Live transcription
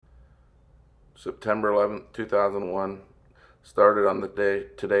September 11th, 2001. Started on the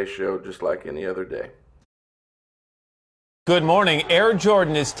Today Show just like any other day. Good morning. Air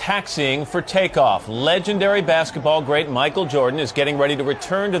Jordan is taxiing for takeoff. Legendary basketball great Michael Jordan is getting ready to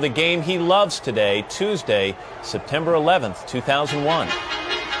return to the game he loves today, Tuesday, September 11th, 2001.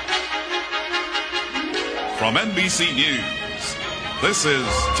 From NBC News, this is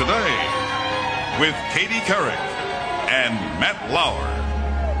Today with Katie Couric and Matt Lauer.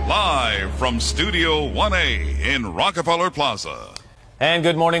 Live from Studio 1A in Rockefeller Plaza. And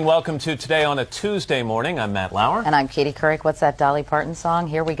good morning. Welcome to Today on a Tuesday morning. I'm Matt Lauer. And I'm Katie Couric. What's that Dolly Parton song?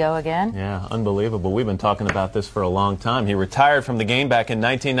 Here we go again. Yeah, unbelievable. We've been talking about this for a long time. He retired from the game back in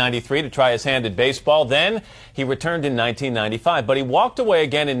 1993 to try his hand at baseball. Then he returned in 1995. But he walked away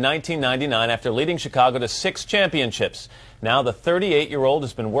again in 1999 after leading Chicago to 6 championships. Now the 38-year-old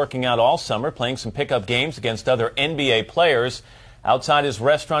has been working out all summer, playing some pickup games against other NBA players outside his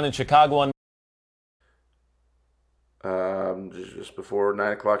restaurant in Chicago on just before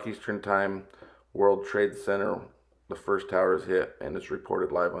 9 o'clock Eastern Time, World Trade Center, the first tower is hit, and it's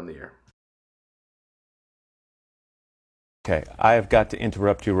reported live on the air. Okay, I have got to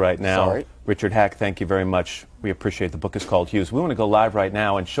interrupt you right now. Sorry. Richard Hack, thank you very much. We appreciate the book is called Hughes. We want to go live right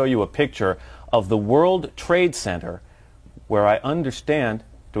now and show you a picture of the World Trade Center where I understand,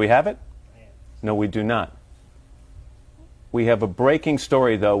 do we have it? No, we do not. We have a breaking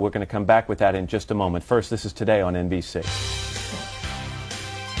story, though. We're going to come back with that in just a moment. First, this is Today on NBC.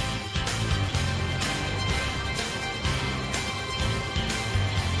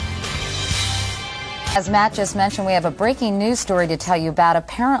 As Matt just mentioned, we have a breaking news story to tell you about.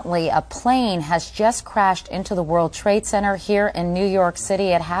 Apparently, a plane has just crashed into the World Trade Center here in New York City.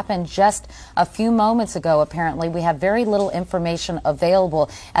 It happened just a few moments ago, apparently. We have very little information available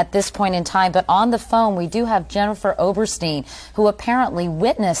at this point in time. But on the phone, we do have Jennifer Oberstein, who apparently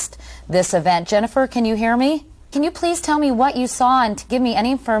witnessed this event. Jennifer, can you hear me? Can you please tell me what you saw and to give me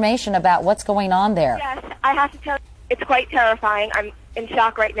any information about what's going on there? Yes, I have to tell you, it's quite terrifying. I'm in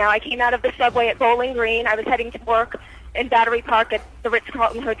shock right now. I came out of the subway at Bowling Green. I was heading to work in Battery Park at the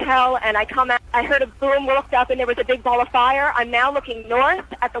Ritz-Carlton Hotel, and I heard a boom, looked up, and there was a big ball of fire. I'm now looking north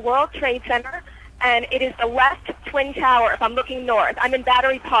at the World Trade Center, and it is the left Twin Tower if I'm looking north. I'm in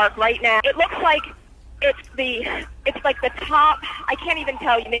Battery Park right now. It looks like it's like the top, I can't even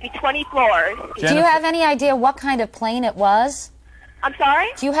tell you, maybe 20 floors. Jennifer, do you have any idea what kind of plane it was? I'm sorry?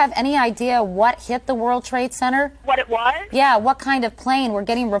 Do you have any idea what hit the World Trade Center? What it was? Yeah, what kind of plane? We're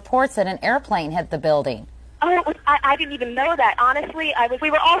getting reports that an airplane hit the building. Oh, I didn't even know that. Honestly, we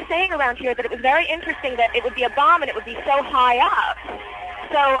were all saying around here that it was very interesting that it would be a bomb and it would be so high up.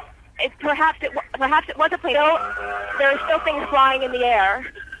 So perhaps it was a plane. There are still things flying in the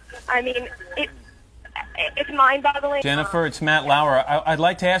air. I mean, it's mind-boggling. Jennifer, it's Matt Lauer. I'd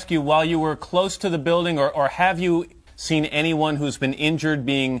like to ask you, while you were close to the building, or have you seen anyone who's been injured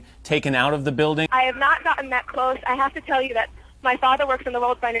being taken out of the building? I have not gotten that close. I have to tell you that my father works in the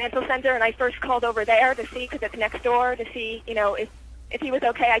World Financial Center, and I first called over there to see, because it's next door, to see, if he was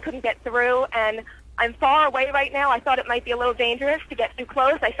okay. I couldn't get through, and I'm far away right now. I thought it might be a little dangerous to get too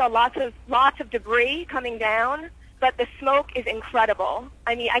close. I saw lots of debris coming down, but the smoke is incredible.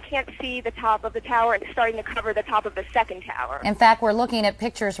 I mean, I can't see the top of the tower. It's starting to cover the top of the second tower. In fact, we're looking at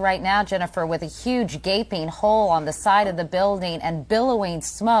pictures right now, Jennifer, with a huge gaping hole on the side of the building and billowing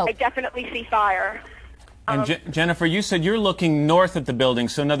smoke. I definitely see fire. And Jennifer, you said you're looking north at the building,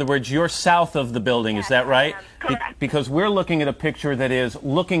 so in other words, you're south of the building, yes, is that right? Correct. Because we're looking at a picture that is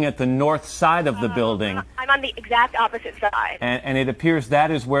looking at the north side of the building. I'm on the exact opposite side. And it appears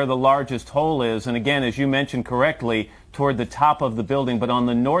that is where the largest hole is, and again, as you mentioned correctly, toward the top of the building, but on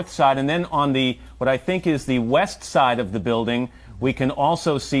the north side, and then on the, what I think is the west side of the building, we can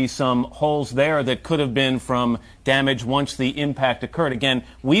also see some holes there that could have been from damage once the impact occurred. Again,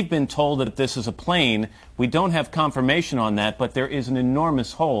 we've been told that this is a plane. We don't have confirmation on that, but there is an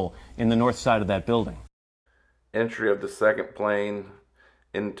enormous hole in the north side of that building. Entry of the second plane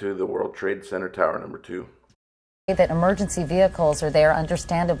into the World Trade Center Tower number 2. That emergency vehicles are there,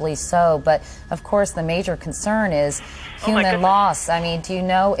 understandably so, but of course the major concern is human loss. I mean, do you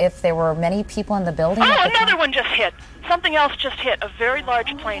know if there were many people in the building? Oh, another one just hit. Something else just hit. A very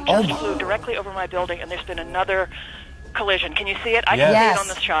large plane just flew directly over my building, and there's been another collision. Can you see it? I can see it on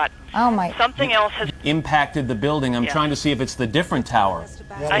this shot. Oh my! Something else has impacted the building. I'm trying to see if it's the different tower.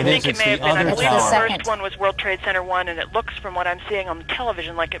 I think it may have been. I believe tower. the first one was World Trade Center 1, and it looks, from what I'm seeing on the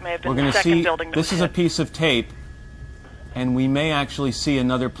television, like it may have been the second building. This is a piece of tape, and we may actually see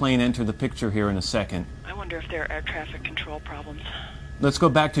another plane enter the picture here in a second. I wonder if there are air traffic control problems. Let's go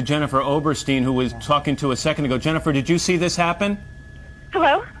back to Jennifer Oberstein, who was talking to a second ago. Jennifer, did you see this happen?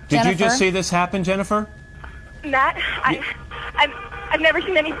 Hello? Did you just see this happen, Jennifer? Matt, I've never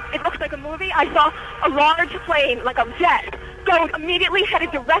seen any. It looks like a movie. I saw a large plane, like a jet, go immediately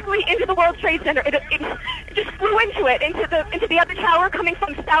headed directly into the World Trade Center. It just flew into it, into the other tower, coming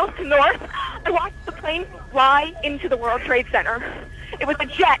from south to north. I watched the plane fly into the World Trade Center. It was a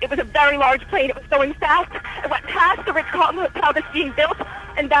jet. It was a very large plane. It was going fast. It went past the Ritz-Carlton Hotel that's being built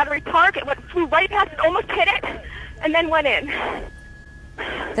in Battery Park. It flew right past it, almost hit it, and then went in.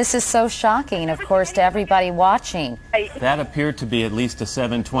 This is so shocking, of course, to everybody watching. That appeared to be at least a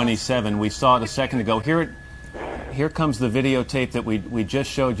 727. We saw it a second ago. Here comes the videotape that we just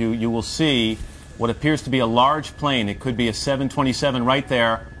showed you. You will see what appears to be a large plane. It could be a 727 right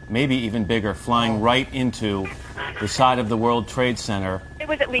there, maybe even bigger, flying right into the side of the World Trade Center. It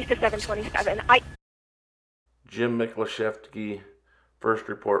was at least a 727. Jim Miklashevsky, first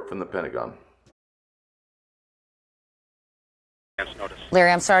report from the Pentagon.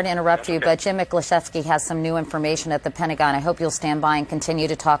 Larry, I'm sorry to interrupt you, but Jim Miklashevsky has some new information at the Pentagon. I hope you'll stand by and continue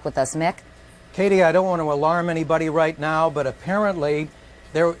to talk with us. Mick? Katie, I don't want to alarm anybody right now, but apparently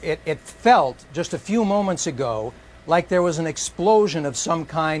it felt just a few moments ago like there was an explosion of some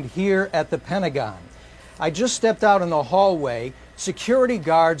kind here at the Pentagon. I just stepped out in the hallway. Security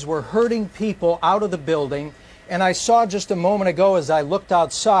guards were herding people out of the building, and I saw just a moment ago as I looked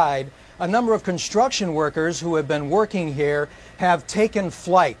outside a number of construction workers who have been working here have taken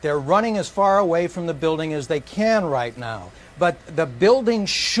flight. They're running as far away from the building as they can right now. But the building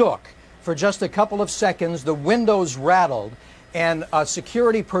shook for just a couple of seconds. The windows rattled, and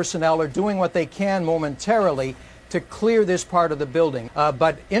security personnel are doing what they can momentarily to clear this part of the building.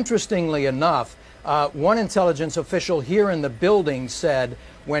 But interestingly enough, one intelligence official here in the building said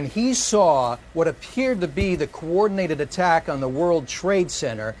when he saw what appeared to be the coordinated attack on the World Trade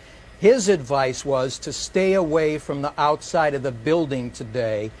Center, his advice was to stay away from the outside of the building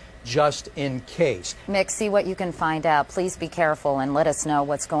today, just in case. Mick, see what you can find out. Please be careful and let us know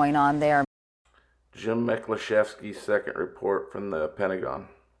what's going on there. Jim Miklashevsky's second report from the Pentagon.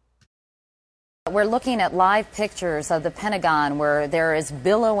 We're looking at live pictures of the Pentagon where there is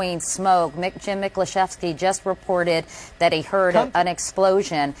billowing smoke. Jim Miklashevsky just reported that he heard an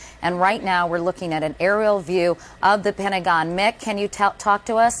explosion. And right now we're looking at an aerial view of the Pentagon. Mick, can you talk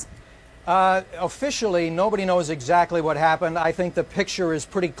to us? Officially, nobody knows exactly what happened. I think the picture is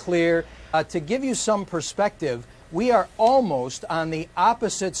pretty clear. To give you some perspective, we are almost on the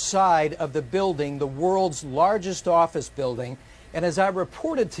opposite side of the building, the world's largest office building. And as I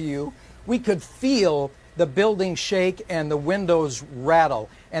reported to you, we could feel the building shake and the windows rattle.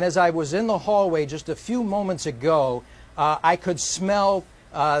 And as I was in the hallway just a few moments ago, I could smell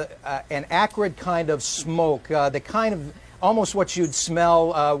an acrid kind of smoke, the kind of almost what you'd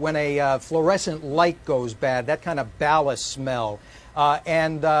smell when a fluorescent light goes bad, that kind of ballast smell.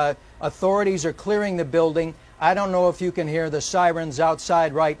 And authorities are clearing the building. I don't know if you can hear the sirens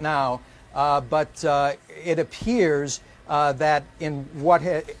outside right now, but it appears that in what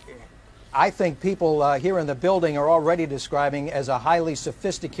I think people here in the building are already describing as a highly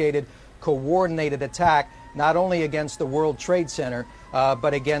sophisticated, coordinated attack, not only against the World Trade Center,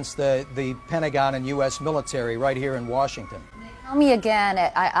 but against the Pentagon and U.S. military right here in Washington. Tell me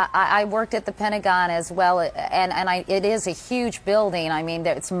again, I worked at the Pentagon as well, and it is a huge building. I mean,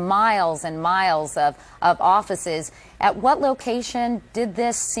 it's miles and miles of offices. At what location did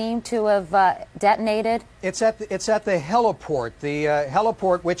this seem to have detonated? It's at the heliport. The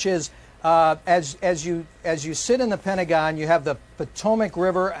heliport, which is as you sit in the Pentagon, you have the Potomac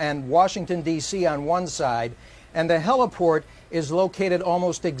River and Washington, D.C. on one side, and the heliport is located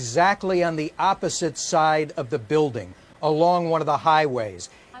almost exactly on the opposite side of the building, along one of the highways.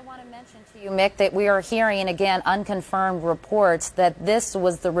 I want to mention to you, Mick, that we are hearing, again, unconfirmed reports that this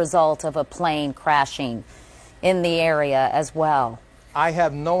was the result of a plane crashing in the area as well. I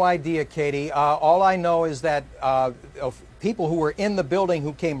have no idea, Katie. All I know is that people who were in the building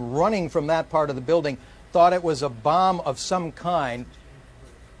who came running from that part of the building thought it was a bomb of some kind.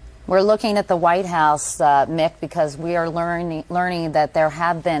 We're looking at the White House, Mick, because we are learning that there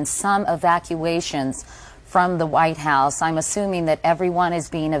have been some evacuations from the White House. I'm assuming that everyone is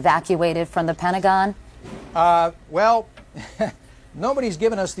being evacuated from the Pentagon? Well, nobody's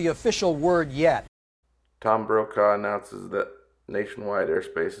given us the official word yet. Tom Brokaw announces that nationwide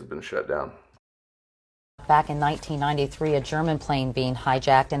airspace has been shut down. Back in 1993, a German plane being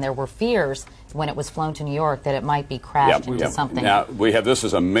hijacked, and there were fears when it was flown to New York that it might be crashed into something. Now, we have this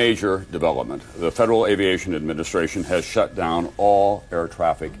as a major development. The Federal Aviation Administration has shut down all air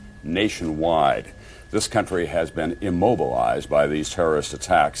traffic nationwide. This country has been immobilized by these terrorist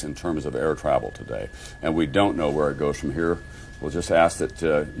attacks in terms of air travel today, and we don't know where it goes from here. We'll just ask that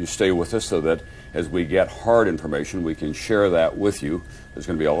you stay with us so that as we get hard information, we can share that with you. There's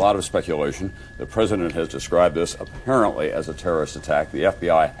going to be a lot of speculation. The president has described this apparently as a terrorist attack. The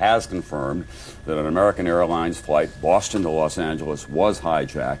FBI has confirmed that an American Airlines flight, Boston to Los Angeles, was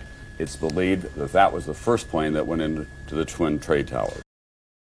hijacked. It's believed that that was the first plane that went into the Twin Trade Towers.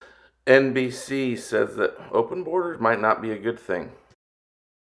 NBC says that open borders might not be a good thing.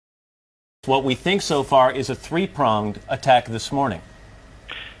 What we think so far is a three-pronged attack this morning.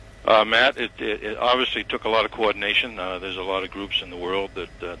 Matt, it obviously took a lot of coordination. There's a lot of groups in the world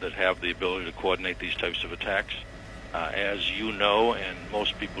that have the ability to coordinate these types of attacks. As you know, and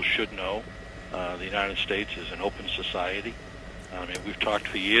most people should know, the United States is an open society. I mean, we've talked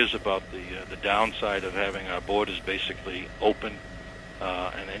for years about the downside of having our borders basically open.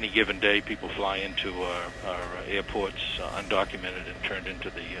 And any given day, people fly into our airports undocumented and turned into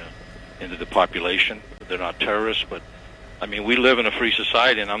the population. They're not terrorists, but I mean, we live in a free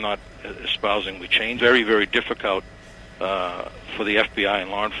society, and I'm not espousing we change. Very, very difficult for the FBI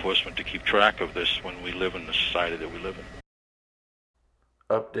and law enforcement to keep track of this when we live in the society that we live in.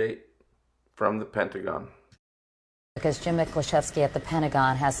 Update from the Pentagon. Because Jim Miklashevsky at the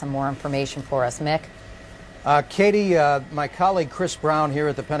Pentagon has some more information for us. Mick? Katie, my colleague Chris Brown here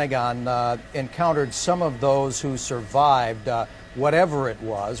at the Pentagon encountered some of those who survived whatever it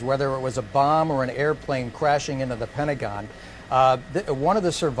was, whether it was a bomb or an airplane crashing into the Pentagon. One of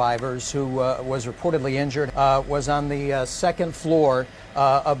the survivors who was reportedly injured was on the second floor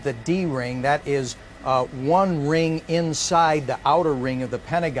of the D ring. That is one ring inside the outer ring of the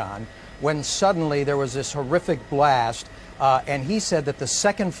Pentagon, when suddenly there was this horrific blast, and he said that the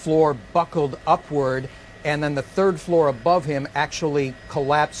second floor buckled upward and then the third floor above him actually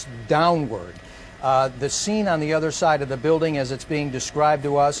collapsed downward. The scene on the other side of the building, as it's being described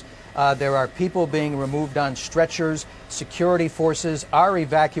to us, there are people being removed on stretchers. Security forces are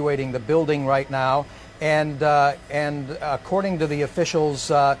evacuating the building right now, and according to the officials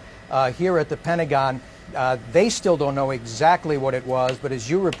here at the Pentagon, they still don't know exactly what it was, but as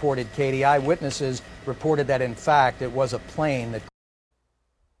you reported, Katie, eyewitnesses reported that in fact it was a plane that...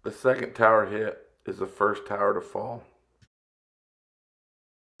 The second tower hit is the first tower to fall.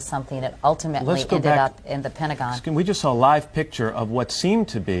 Something that ultimately ended up in the Pentagon. We just saw a live picture of what seemed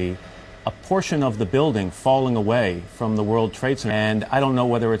to be a portion of the building falling away from the World Trade Center. And I don't know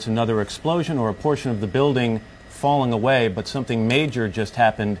whether it's another explosion or a portion of the building falling away, but something major just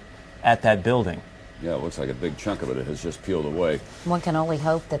happened at that building. Yeah, it looks like a big chunk of it has just peeled away. One can only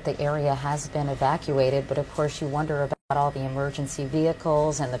hope that the area has been evacuated, but of course you wonder about all the emergency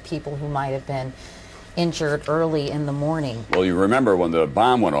vehicles and the people who might have been injured early in the morning. Well, you remember when the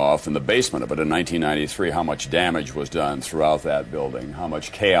bomb went off in the basement of it in 1993, how much damage was done throughout that building, how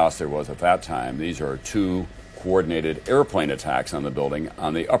much chaos there was at that time. These are two coordinated airplane attacks on the building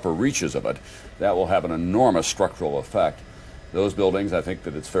on the upper reaches of it. That will have an enormous structural effect. Those buildings, I think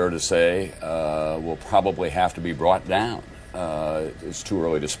that it's fair to say, will probably have to be brought down. It's too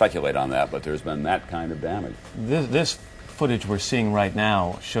early to speculate on that, but there's been that kind of damage. This footage we're seeing right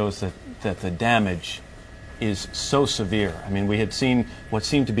now shows that the damage is so severe. I mean, we had seen what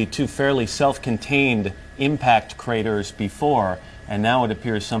seemed to be two fairly self-contained impact craters before, and now it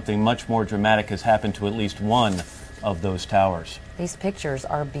appears something much more dramatic has happened to at least one of those towers. These pictures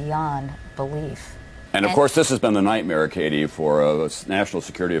are beyond belief. And of course, this has been the nightmare, Katie, for national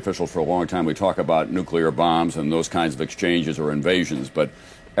security officials for a long time. We talk about nuclear bombs and those kinds of exchanges or invasions, but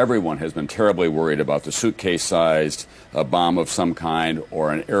everyone has been terribly worried about the suitcase-sized bomb of some kind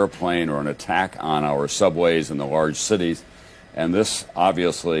or an airplane or an attack on our subways in the large cities. And this,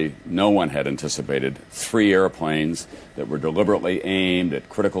 obviously, no one had anticipated. 3 airplanes that were deliberately aimed at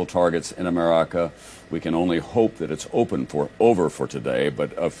critical targets in America. We can only hope that it's over for today,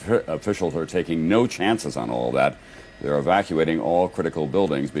 but officials are taking no chances on all of that. They're evacuating all critical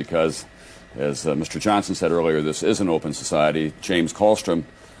buildings because, as Mr. Johnson said earlier, this is an open society. James Kallstrom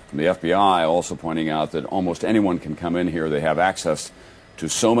from the FBI also pointing out that almost anyone can come in here. They have access to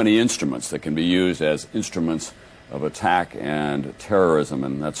so many instruments that can be used as instruments of attack and terrorism,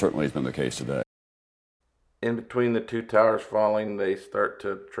 and that certainly has been the case today. In between the two towers falling, they start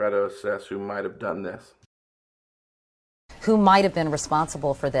to try to assess who might have done this. Who might have been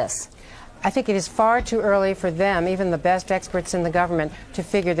responsible for this? I think it is far too early for them, even the best experts in the government, to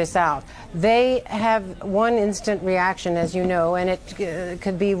figure this out. They have one instant reaction, as you know, and it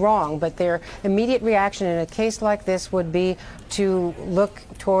could be wrong, but their immediate reaction in a case like this would be to look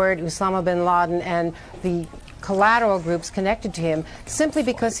toward Osama bin Laden and the collateral groups connected to him, simply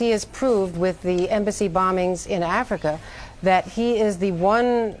because he has proved with the embassy bombings in Africa that he is the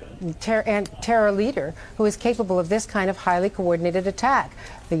one terror leader who is capable of this kind of highly coordinated attack.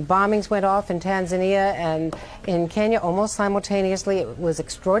 The bombings went off in Tanzania and in Kenya almost simultaneously. It was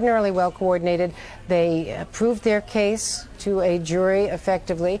extraordinarily well coordinated. They proved their case to a jury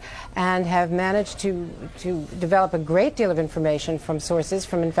effectively and have managed to develop a great deal of information from sources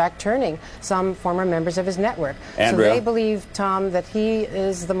from, in fact, turning some former members of his network. Andrea? So they believe, Tom, that he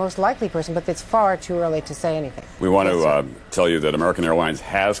is the most likely person, but it's far too early to say anything. We want to tell you that American Airlines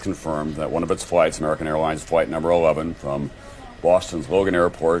has confirmed that one of its flights, American Airlines Flight number 11 from Boston's Logan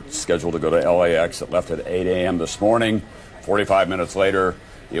Airport, scheduled to go to LAX. It left at 8 a.m. this morning. 45 minutes later,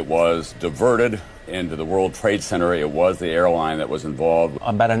 it was diverted into the World Trade Center. It was the airline that was involved.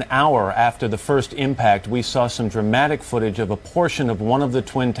 About an hour after the first impact, we saw some dramatic footage of a portion of one of the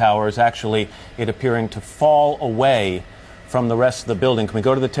Twin Towers, actually it appearing to fall away from the rest of the building. Can we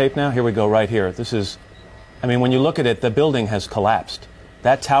go to the tape now? Here we go, right here. This is, I mean, when you look at it, the building has collapsed.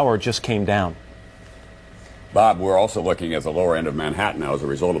 That tower just came down. Bob, we're also looking at the lower end of Manhattan now as a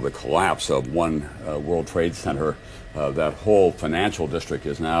result of the collapse of one World Trade Center. That whole financial district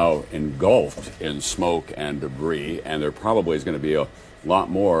is now engulfed in smoke and debris, and there probably is going to be a lot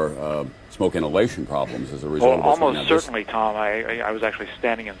more smoke inhalation problems as a result of what's going on. Almost certainly, Tom. I was actually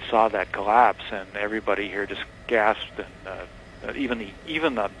standing and saw that collapse, and everybody here just gasped, and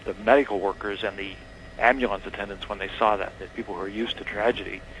even the medical workers and the ambulance attendants, when they saw that, the people who are used to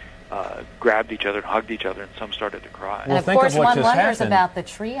tragedy, grabbed each other and hugged each other, and some started to cry. And of course, one wonders about the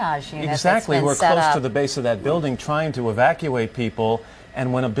triage unit. Exactly, we're close to the base of that building trying to evacuate people,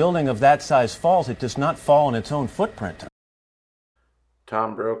 and when a building of that size falls, it does not fall on its own footprint.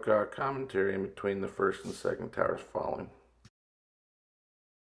 Tom Brokaw commentary in between the first and second towers falling.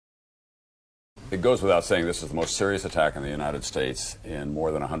 It goes without saying this is the most serious attack in the United States in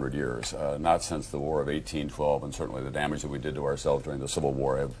more than 100 years. Not since the War of 1812, and certainly the damage that we did to ourselves during the Civil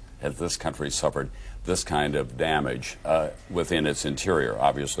War has this country suffered this kind of damage within its interior.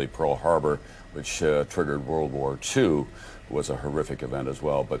 Obviously, Pearl Harbor, which triggered World War II, was a horrific event as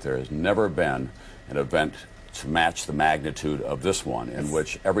well. But there has never been an event to match the magnitude of this one, in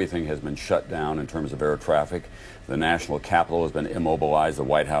which everything has been shut down in terms of air traffic. The national capital has been immobilized. The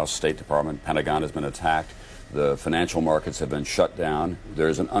White House, State Department, Pentagon has been attacked. The financial markets have been shut down.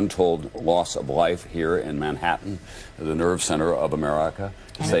 There's an untold loss of life here in Manhattan, the nerve center of America,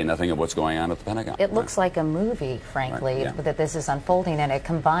 to say nothing of what's going on at the Pentagon. It looks like a movie, frankly, that this is unfolding, and it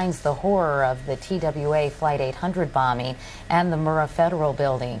combines the horror of the TWA Flight 800 bombing and the Murrah Federal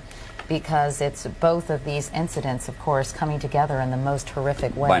Building, because it's both of these incidents, of course, coming together in the most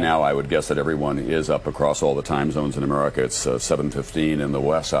horrific way. By now, I would guess that everyone is up across all the time zones in America. It's 7:15 in the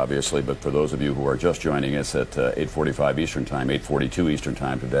West, obviously, but for those of you who are just joining us at 8:45 Eastern Time, 8:42 Eastern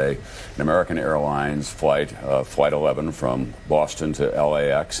Time today, an American Airlines flight, Flight 11 from Boston to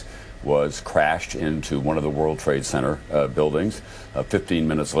LAX, was crashed into one of the World Trade Center buildings. 15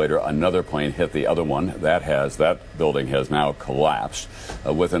 minutes later, another plane hit the other one. That building has now collapsed.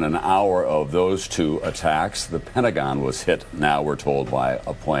 Within an hour of those two attacks, the Pentagon was hit, now we're told, by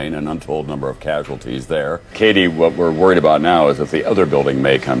a plane, an untold number of casualties there. Katie, what we're worried about now is that the other building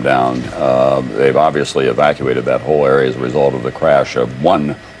may come down. They've obviously evacuated that whole area as a result of the crash of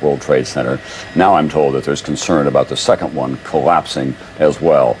one World Trade Center. Now I'm told that there's concern about the second one collapsing as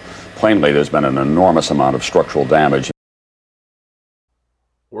well. Plainly, there's been an enormous amount of structural damage.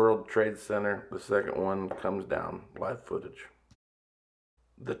 World Trade Center, the second one comes down. Live footage.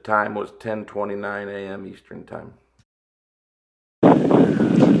 The time was 10:29 a.m. Eastern Time.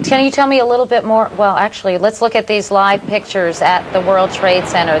 Can you tell me a little bit more? Well, actually, let's look at these live pictures at the World Trade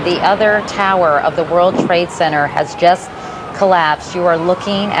Center. The other tower of the World Trade Center has just collapsed. You are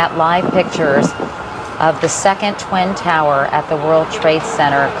looking at live pictures of the second twin tower at the World Trade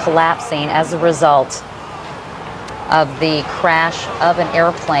Center collapsing as a result of the crash of an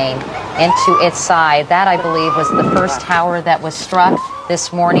airplane into its side. That, I believe, was the first tower that was struck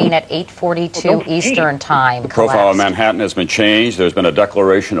this morning at 8:42 Eastern Time. The profile of Manhattan has been changed. There's been a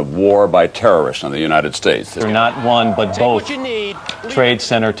declaration of war by terrorists on the United States. They're not one, but both Trade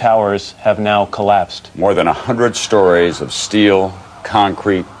Center towers have now collapsed. More than 100 stories of steel,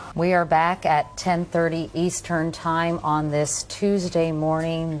 concrete. We are back at 10:30 Eastern Time on this Tuesday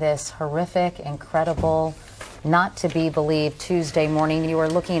morning, this horrific, incredible, not to be believed Tuesday morning. You are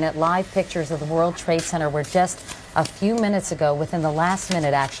looking at live pictures of the World Trade Center where just a few minutes ago, within the last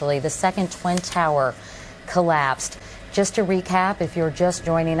minute actually, the second twin tower collapsed. Just to recap, if you're just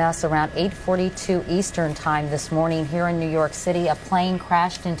joining us, around 8:42 Eastern Time this morning here in New York City, a plane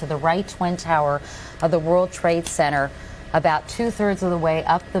crashed into the right twin tower of the World Trade Center about 2/3 of the way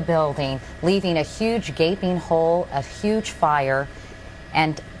up the building, leaving a huge gaping hole, a huge fire.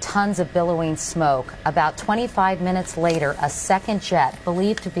 and tons of billowing smoke. About 25 minutes later, a second jet,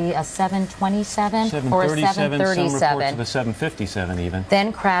 believed to be a 727 or a 737, some reports of a 757 even,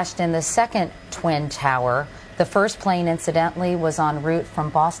 then crashed in the second twin tower. The first plane, incidentally, was en route from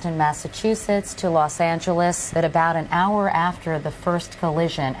Boston, Massachusetts to Los Angeles. But about an hour after the first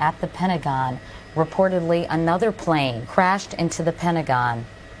collision at the Pentagon, reportedly another plane crashed into the Pentagon,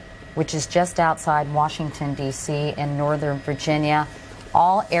 which is just outside Washington, D.C. in Northern Virginia.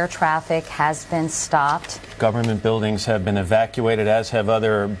 All air traffic has been stopped. Government buildings have been evacuated, as have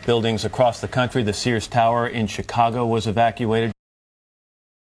other buildings across the country. The Sears Tower in Chicago was evacuated.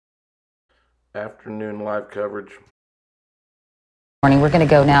 Afternoon live coverage. We're going to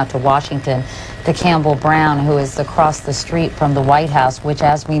go now to Washington to Campbell Brown, who is across the street from the White House, which,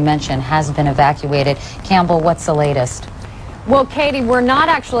 as we mentioned, has been evacuated. Campbell, what's the latest? Well, Katie, we're not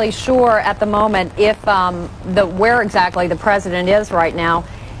actually sure at the moment if where exactly the president is right now.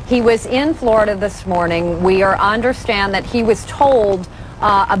 He was in Florida this morning. We understand that he was told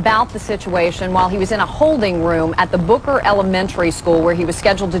about the situation while he was in a holding room at the Booker Elementary School, where he was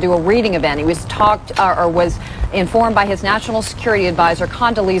scheduled to do a reading event. He was was informed by his National Security Advisor,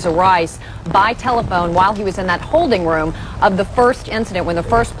 Condoleezza Rice, by telephone while he was in that holding room of the first incident when the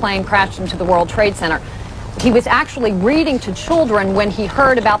first plane crashed into the World Trade Center. He was actually reading to children when he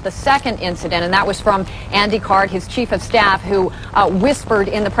heard about the second incident, and that was from Andy Card, his chief of staff, who whispered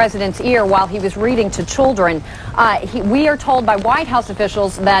in the president's ear while he was reading to children. We are told by White House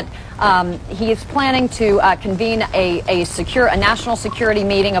officials that he is planning to convene a national security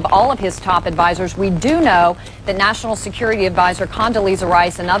meeting of all of his top advisors. We do know that National Security Advisor Condoleezza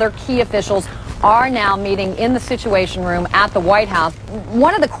Rice and other key officials are now meeting in the Situation Room at the White House.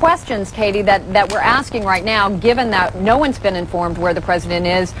 One of the questions, Katie, that we're asking right now, given that no one's been informed where the president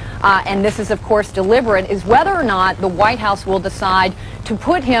is, and this is, of course, deliberate, is whether or not the White House will decide to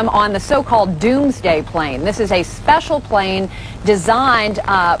put him on the so-called Doomsday plane. This is a special plane designed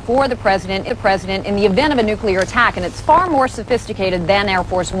for the president in the event of a nuclear attack, and it's far more sophisticated than Air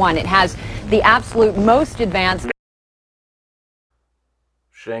Force One. It has the absolute most advanced.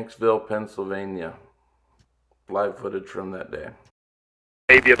 Shanksville, Pennsylvania. Live footage from that day.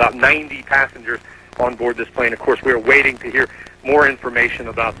 Maybe about 90 passengers on board this plane. Of course, we're waiting to hear more information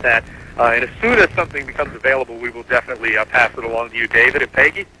about that. And as soon as something becomes available, we will definitely pass it along to you, David and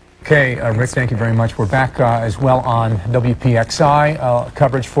Peggy. Okay, Rick, thank you very much. We're back as well on WPXI,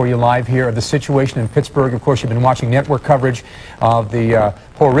 coverage for you live here of the situation in Pittsburgh. Of course, you've been watching network coverage of the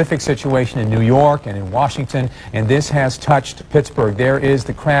horrific situation in New York and in Washington, and this has touched Pittsburgh. There is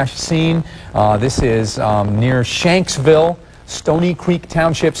the crash scene. This is near Shanksville, Stony Creek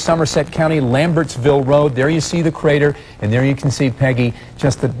Township, Somerset County, Lambertsville Road. There you see the crater, and there you can see, Peggy,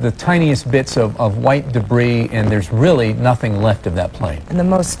 just the tiniest bits of white debris, and there's really nothing left of that plane. And the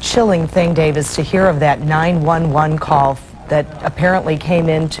most chilling thing, Dave, is to hear of that 911 call that apparently came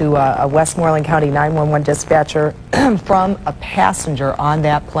into a Westmoreland County 911 dispatcher from a passenger on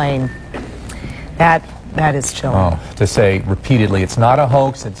that plane. That is chilling. Oh, to say repeatedly, it's not a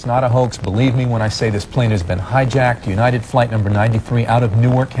hoax, it's not a hoax. Believe me when I say this plane has been hijacked. United Flight number 93 out of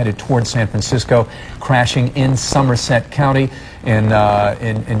Newark headed toward San Francisco, crashing in Somerset County. And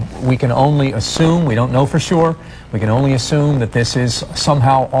we can only assume, we don't know for sure, we can only assume that this is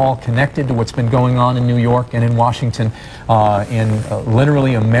somehow all connected to what's been going on in New York and in Washington, in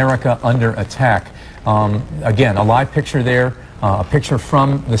literally America under attack. Again, a live picture there, a picture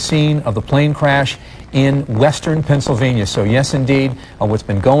from the scene of the plane crash in western Pennsylvania. So yes, indeed, what's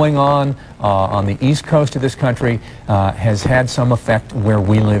been going on the east coast of this country has had some effect where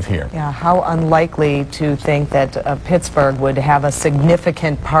we live here. Yeah, how unlikely to think that Pittsburgh would have a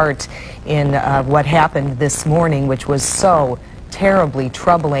significant part in what happened this morning, which was so terribly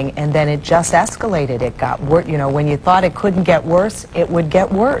troubling, and then it just escalated. It got worse. You know, when you thought it couldn't get worse, it would get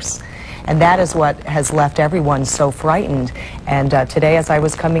worse. And that is what has left everyone so frightened. And today, as I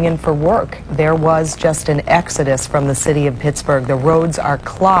was coming in for work, there was just an exodus from the city of Pittsburgh. The roads are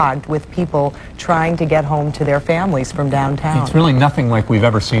clogged with people trying to get home to their families from downtown. It's really nothing like we've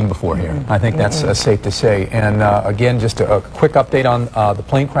ever seen before here. I think that's safe to say. And again, just a quick update on the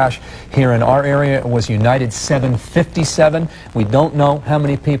plane crash here in our area. It was United 757. We don't know how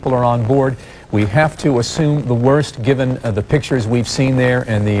many people are on board. We have to assume the worst given the pictures we've seen there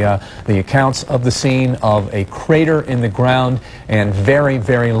and the accounts of the scene of a crater in the ground and very,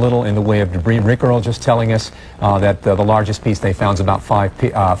 very little in the way of debris. Rick Earl just telling us that the largest piece they found is about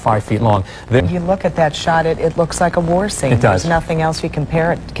 5 feet long. When you look at that shot, it looks like a war scene. It does. There's nothing else you can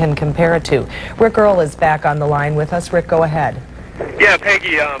compare it to. Rick Earl is back on the line with us. Rick, go ahead. Yeah,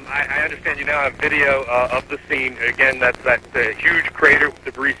 Peggy, I understand you now have video of the scene. Again, that's a huge crater with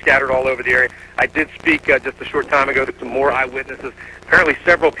debris scattered all over the area. I did speak just a short time ago to some more eyewitnesses. Apparently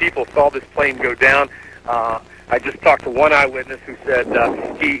several people saw this plane go down. I just talked to one eyewitness who said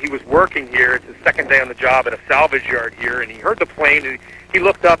he was working here. It's his second day on the job at a salvage yard here, and he heard the plane, and he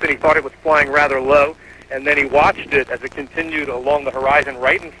looked up and he thought it was flying rather low, and then he watched it as it continued along the horizon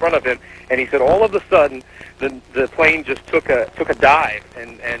right in front of him, and he said all of a sudden the plane just took a dive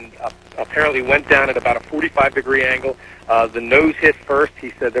and apparently went down at about a 45-degree angle. The nose hit first.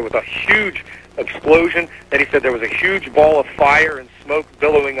 He said there was a huge explosion. Then he said there was a huge ball of fire and smoke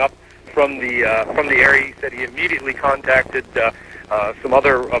billowing up from the area. He said he immediately contacted some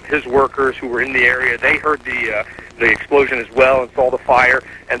other of his workers who were in the area. They heard the explosion as well and saw the fire,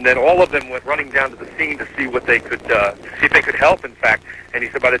 and then all of them went running down to the scene to see what they could see if they could help. In fact, and he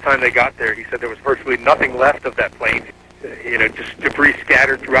said by the time they got there, he said there was virtually nothing left of that plane. Just debris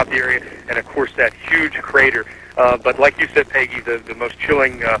scattered throughout the area, and of course that huge crater. But like you said, Peggy, the most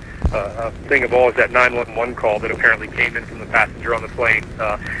chilling thing of all is that 911 call that apparently came in from the passenger on the plane.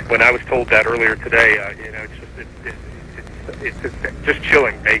 When I was told that earlier today, it's just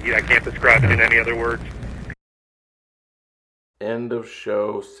chilling, Peggy. I can't describe it in any other words. End of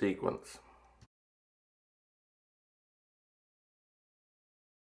show sequence.